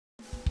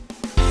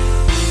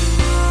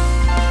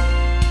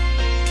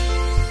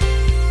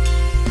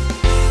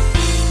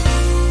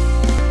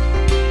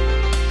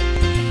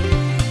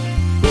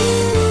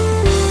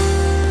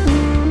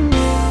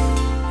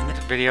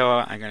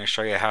video, I'm going to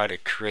show you how to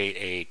create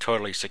a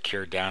totally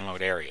secure download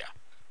area.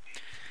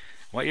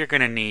 What you're going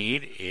to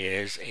need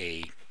is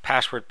a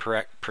password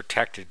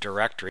protected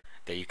directory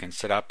that you can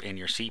set up in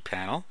your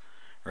cPanel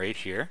right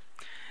here.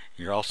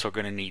 You're also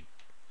going to need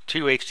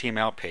two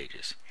HTML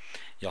pages.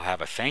 You'll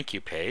have a thank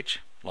you page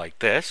like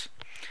this.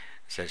 It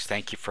says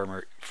thank you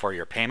for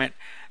your payment.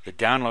 The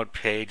download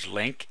page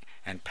link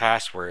and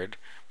password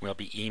will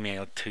be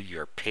emailed to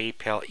your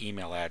PayPal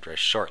email address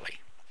shortly.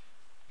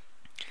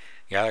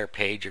 The other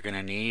page you're going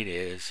to need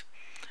is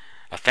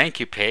a thank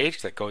you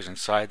page that goes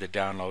inside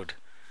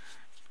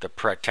the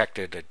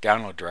protected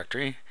download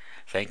directory.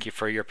 Thank you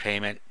for your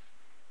payment,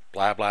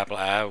 blah blah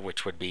blah,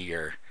 which would be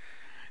your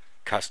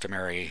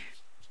customary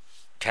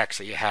text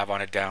that you have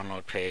on a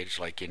download page,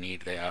 like you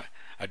need the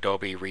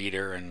Adobe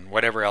Reader and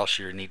whatever else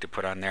you need to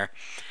put on there,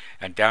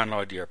 and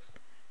download your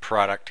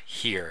product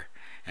here,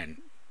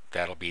 and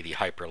that'll be the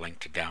hyperlink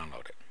to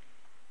download it.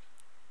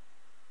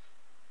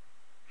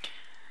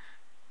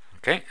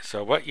 Okay,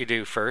 so what you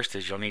do first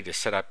is you'll need to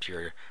set up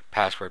your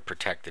password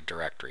protected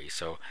directory.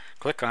 So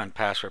click on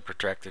password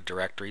protected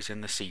directories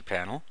in the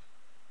cPanel,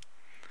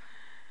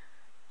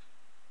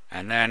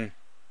 and then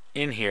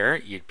in here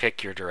you'd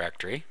pick your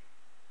directory.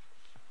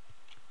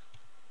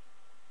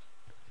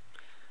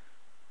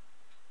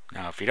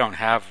 Now if you don't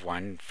have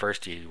one,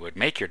 first you would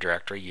make your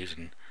directory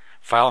using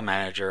File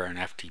Manager or an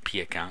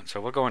FTP account.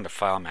 So we'll go into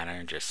File Manager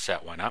and just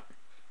set one up.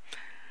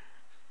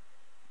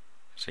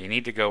 So you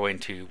need to go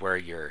into where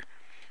your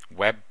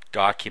web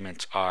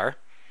documents are.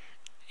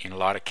 In a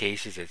lot of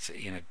cases it's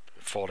in a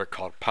folder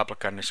called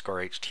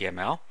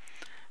public_HTML.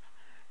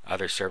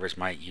 Other servers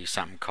might use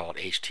something called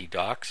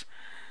htdocs.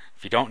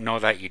 If you don't know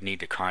that, you'd need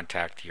to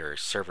contact your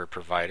server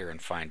provider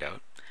and find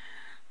out.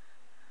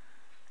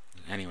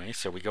 Anyway,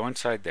 so we go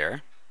inside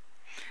there,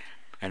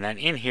 and then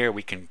in here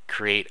we can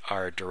create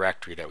our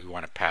directory that we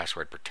want to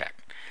password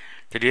protect.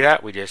 To do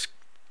that, we just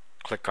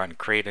click on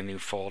create a new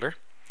folder,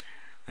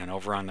 and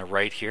over on the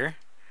right here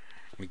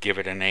we give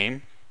it a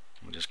name.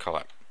 We'll just call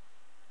it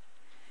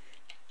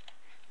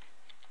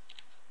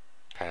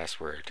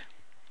password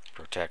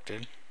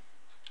protected.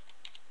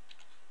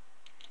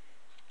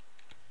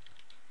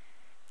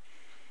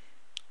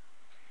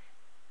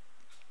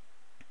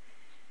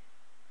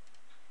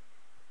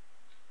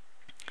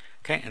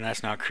 Okay, and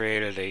that's now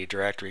created a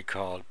directory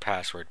called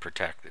password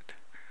protected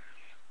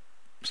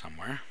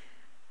somewhere.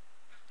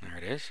 There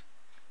it is.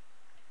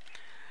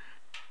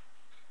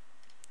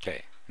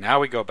 Okay, now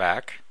we go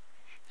back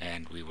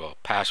and we will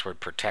password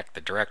protect the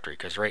directory,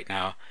 because right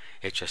now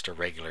it's just a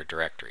regular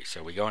directory.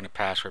 So we go into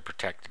password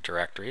protected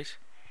directories,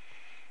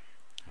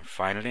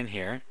 find it in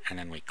here, and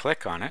then we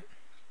click on it.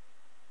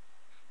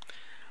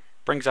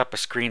 Brings up a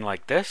screen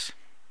like this.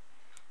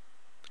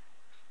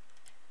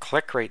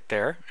 Click right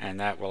there, and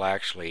that will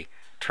actually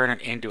turn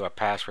it into a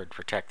password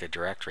protected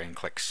directory, and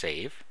click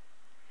save.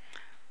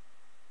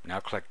 Now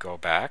click go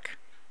back,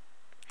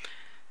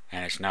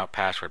 and it's now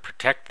password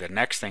protected. The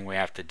next thing we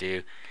have to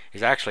do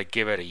is actually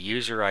give it a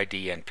user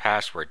ID and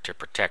password to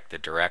protect the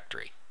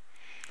directory.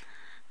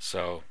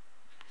 So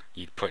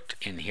you'd put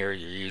in here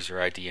your user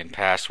ID and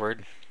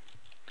password.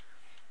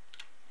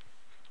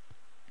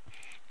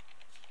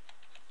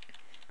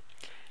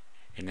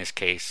 In this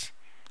case,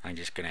 I'm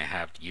just going to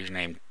have the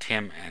username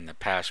Tim and the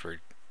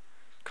password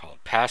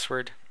called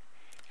password,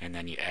 and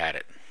then you add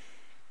it.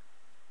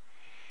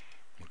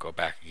 We'll go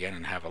back again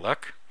and have a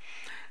look.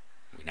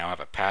 We now have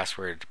a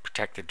password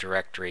protected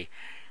directory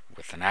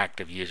with an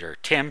active user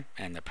Tim,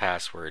 and the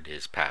password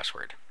is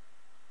password.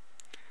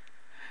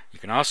 You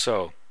can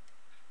also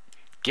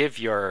give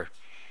your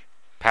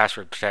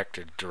password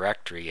protected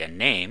directory a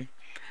name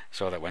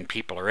so that when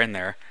people are in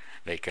there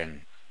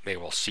they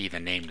will see the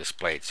name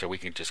displayed. So we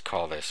can just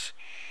call this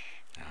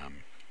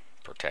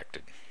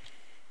protected.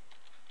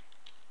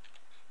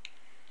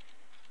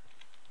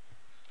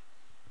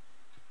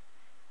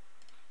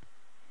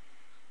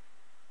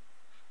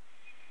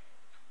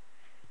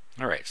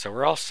 Alright, so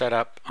we're all set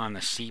up on the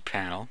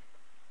cPanel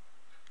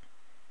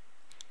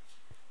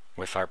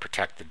with our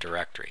protected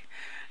directory.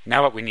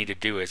 Now what we need to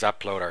do is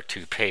upload our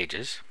two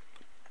pages.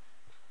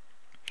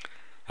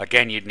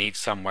 Again, you'd need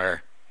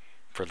somewhere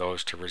for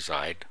those to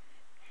reside.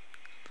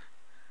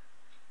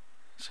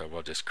 So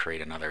we'll just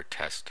create another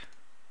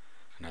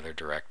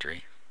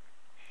directory,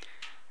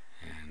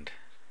 and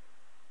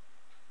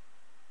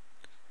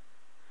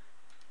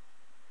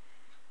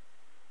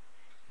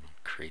we'll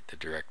create the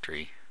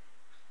directory,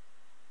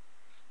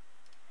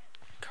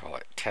 call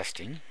it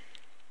testing,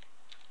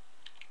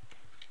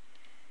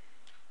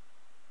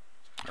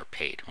 or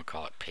paid. We'll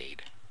call it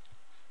paid.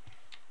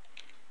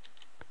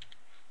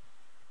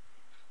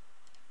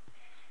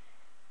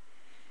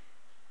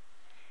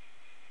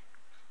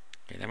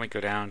 Okay, then we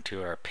go down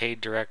to our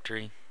paid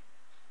directory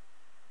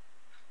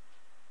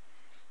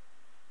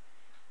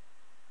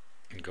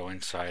and go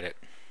inside it.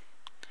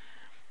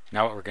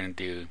 Now what we're going to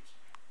do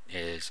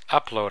is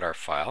upload our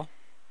file.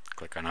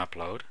 Click on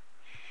upload,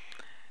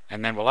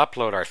 and then we'll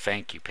upload our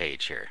thank you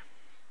page here.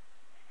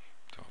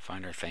 So we'll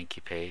find our thank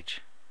you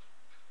page,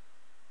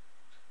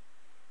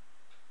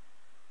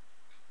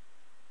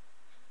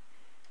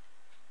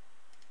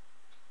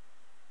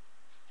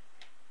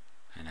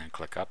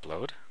 and click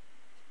Upload.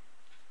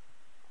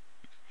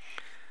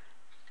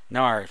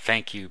 Now our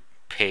thank you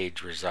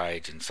page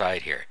resides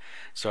inside here.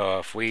 So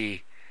if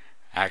we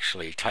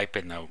actually type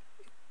in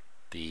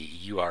the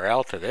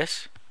URL to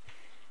this,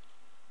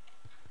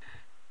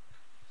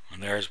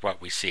 and there's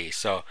what we see.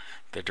 So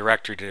the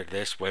directory to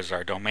this was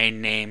our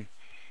domain name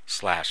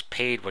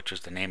 /paid, which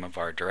was the name of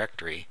our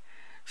directory,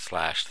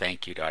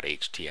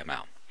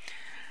 /thankyou.html.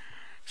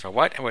 So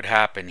what would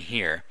happen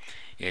here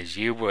is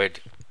you would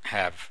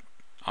have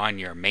on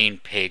your main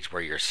page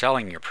where you're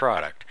selling your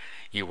product,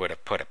 you would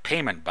have put a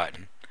payment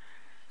button,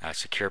 a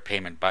secure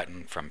payment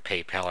button from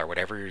PayPal or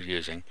whatever you're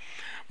using.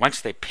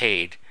 Once they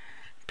paid,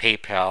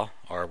 PayPal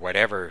or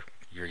whatever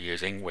you're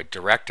using would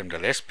direct them to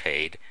this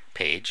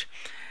page,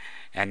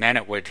 and then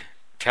it would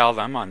tell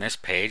them on this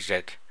page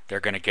that they're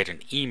going to get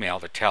an email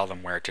to tell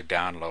them where to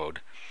download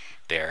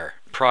their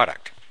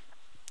product.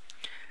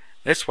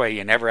 This way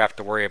you never have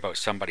to worry about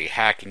somebody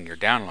hacking your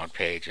download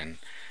page and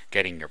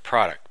getting your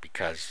product,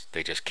 because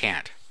they just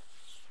can't,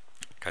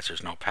 because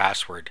there's no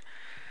password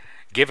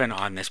given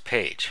on this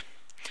page.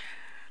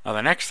 Now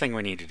the next thing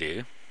we need to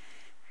do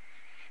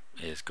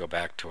is go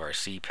back to our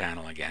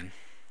cPanel again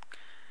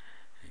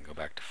and go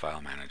back to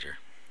File Manager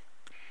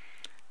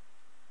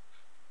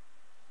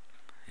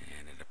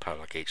and into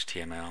Public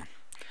HTML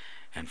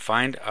and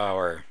find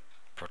our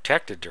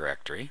protected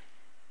directory.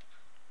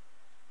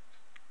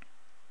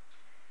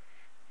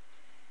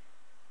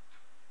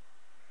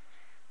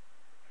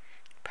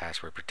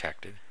 Password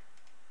protected.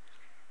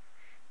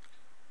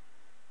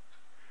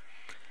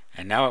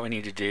 And now what we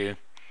need to do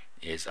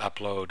is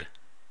upload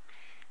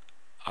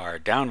our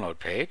download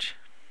page.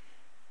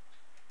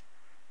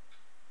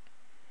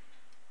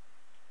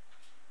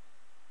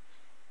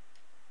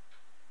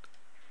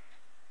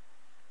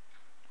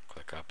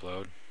 Click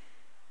Upload.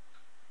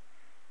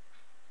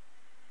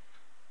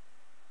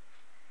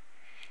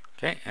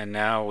 Okay, and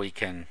now we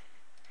can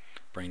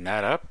bring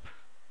that up.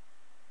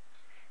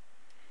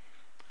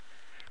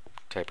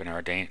 Type in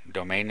our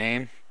domain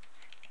name,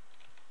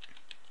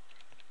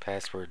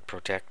 password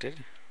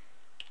protected,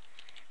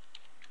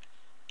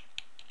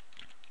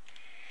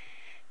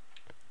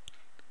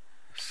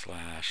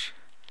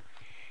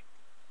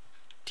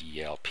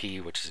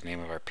 /DLP, which is the name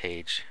of our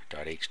page,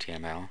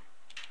 .html.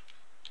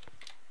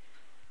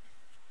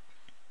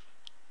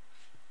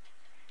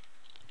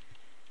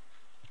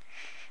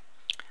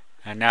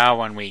 And now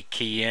when we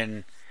key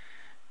in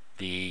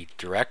the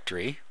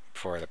directory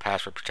for the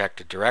password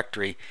protected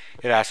directory,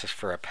 it asks us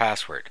for a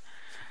password.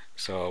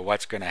 So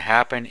what's going to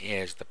happen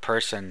is the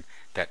person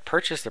that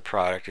purchased the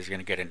product is going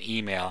to get an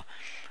email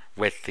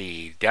with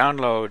the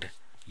download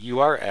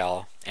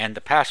URL and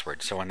the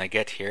password. So when they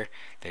get here,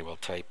 they will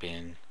type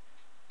in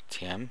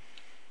Tim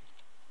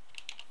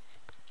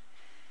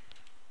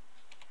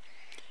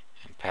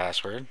and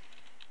password,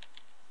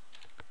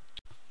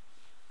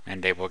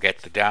 and they will get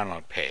the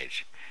download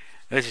page.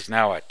 This is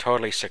now a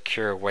totally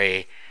secure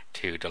way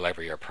to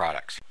deliver your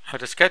products. Now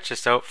to sketch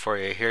this out for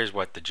you, here's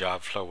what the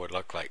job flow would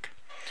look like.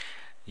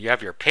 You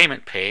have your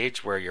payment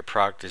page where your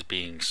product is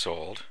being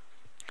sold,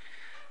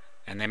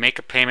 and they make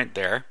a payment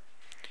there.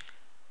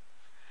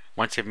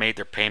 Once they've made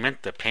their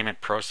payment, the payment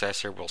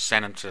processor will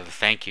send them to the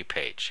thank you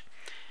page.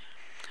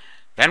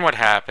 Then what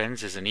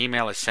happens is an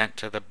email is sent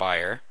to the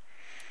buyer.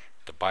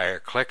 The buyer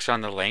clicks on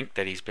the link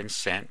that he's been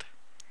sent.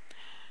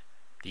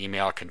 The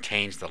email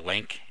contains the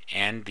link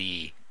and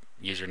the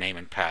username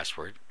and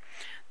password.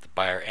 The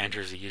buyer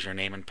enters the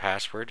username and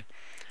password,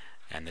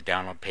 and the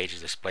download page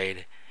is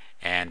displayed,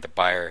 and the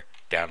buyer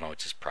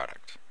downloads his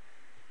product.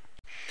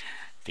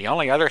 The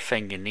only other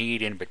thing you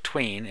need in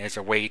between is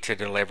a way to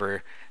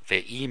deliver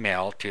the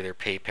email to their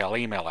PayPal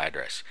email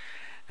address.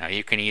 Now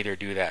you can either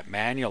do that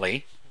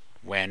manually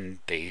when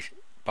they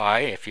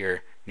buy, if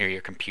you're near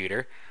your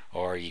computer,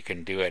 or you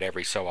can do it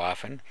every so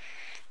often.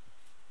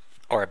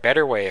 Or a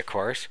better way, of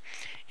course,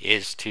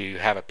 is to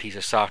have a piece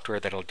of software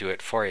that'll do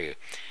it for you.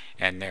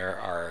 And there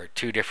are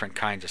two different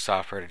kinds of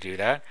software to do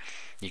that.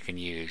 You can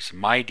use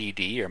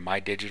MyDD or My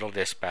Digital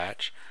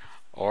Dispatch,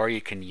 or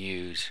you can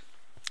use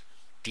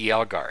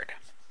DLGuard.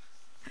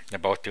 They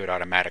both do it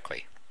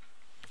automatically.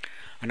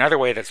 Another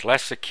way that's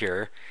less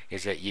secure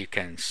is that you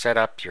can set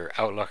up your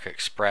Outlook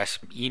Express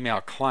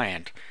email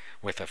client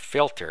with a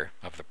filter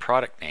of the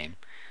product name,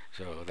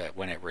 so that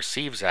when it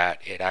receives that,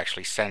 it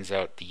actually sends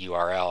out the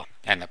URL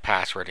and the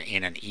password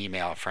in an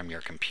email from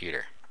your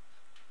computer.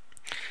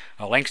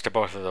 Links to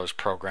both of those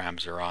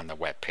programs are on the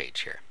web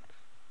page here.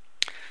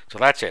 So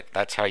that's it.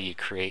 That's how you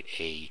create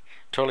a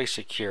totally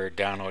secure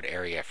download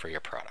area for your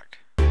product.